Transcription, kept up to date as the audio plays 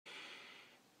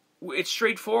it's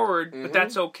straightforward, but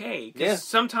that's okay. Because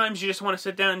sometimes you just want to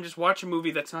sit down and just watch a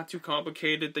movie that's not too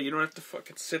complicated, that you don't have to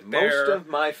fucking sit there. Most of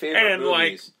my favorite movies...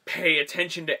 like, pay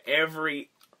attention to every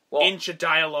inch of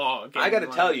dialogue. I gotta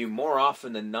tell you, more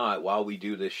often than not, while we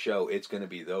do this show, it's gonna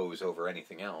be those over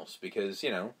anything else. Because,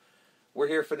 we're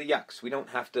here for the yucks.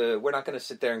 We're not gonna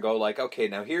sit there and go like, okay,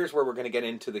 now here's where we're gonna get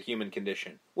into the human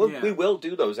condition. Well, we will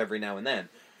do those every now and then.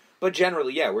 But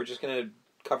generally, we're just gonna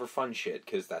cover fun shit,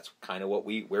 because that's kind of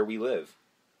where we live.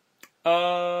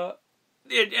 And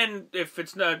if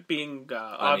it's not being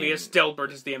obvious,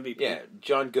 Delbert is the MVP. Yeah,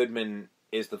 John Goodman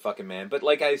is the fucking man. But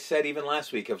like I said even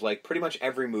last week, of like pretty much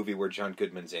every movie where John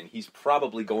Goodman's in, he's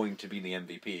probably going to be the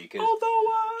MVP. Although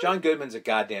John Goodman's a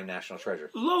goddamn national treasure.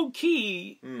 Low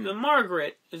key,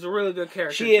 Margaret is a really good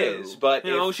character. She is, but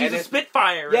she's a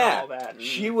Spitfire and all that. And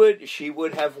she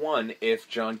would have won if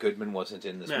John Goodman wasn't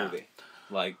in this movie.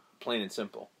 Like, plain and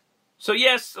simple. So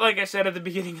yes, like I said at the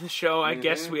beginning of the show, I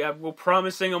guess we're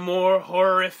promising a more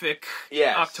horrific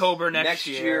October next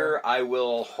year. Next year, I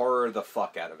will horror the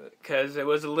fuck out of it. Because it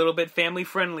was a little bit family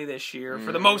friendly this year,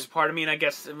 for the most part. I mean, I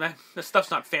guess the stuff's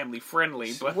not family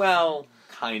friendly, but... Well,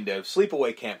 kind of.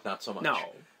 Sleepaway Camp, not so much. No.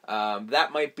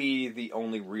 That might be the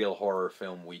only real horror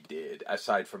film we did,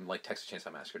 aside from, like, Texas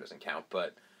Chainsaw Massacre doesn't count,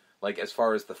 but, like, as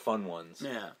far as the fun ones,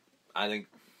 I think...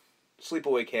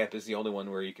 Sleepaway Camp is the only one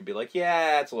where you can be like,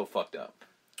 yeah, it's a little fucked up.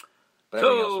 But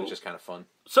everything else was just kind of fun.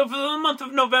 So for the month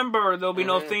of November, there'll be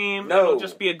no theme. No. It'll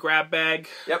just be a grab bag.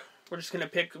 Yep. We're just going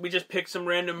to we just picked some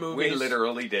random movies. We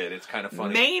literally did. It's kind of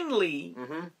funny. Mainly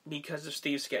because of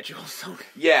Steve's schedule. So.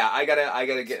 Yeah, I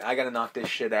gotta knock this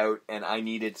shit out, and I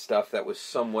needed stuff that was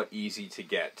somewhat easy to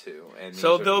get to. And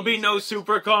so there'll be no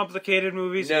super complicated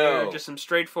movies here. Just some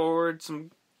straightforward,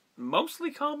 some...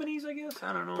 Mostly comedies, I guess?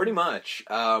 I don't know. Pretty much.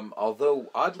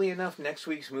 Although, oddly enough, next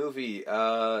week's movie,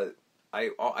 I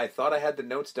thought I had the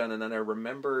notes done, and then I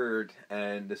remembered,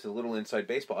 and this is a little inside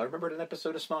baseball, I remembered an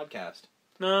episode of Smodcast.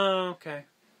 Oh, okay.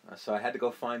 So I had to go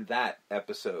find that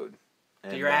episode.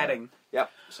 And, so you're adding.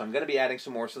 Yep. So I'm going to be adding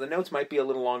some more, so the notes might be a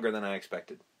little longer than I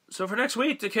expected. So for next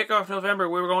week, to kick off November,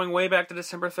 we were going way back to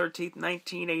December 13th,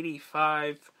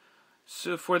 1985.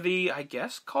 So for the, I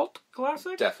guess, cult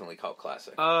classic? Definitely cult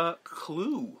classic.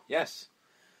 Clue. Yes.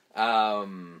 A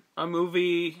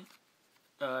movie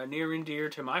near and dear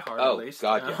to my heart, at least.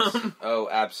 Oh, God, yes. Oh,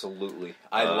 absolutely.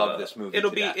 I love this movie.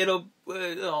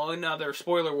 Another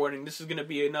spoiler warning. This is going to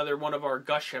be another one of our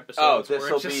gush episodes.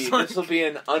 Oh, this will be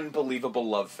an unbelievable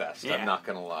love fest. Yeah. I'm not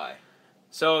going to lie.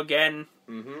 So again,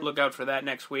 look out for that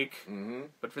next week.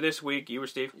 But for this week, you were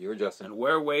Steve. You were Justin. And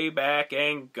we're way back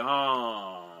and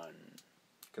gone.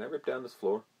 Can I rip down this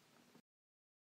floor?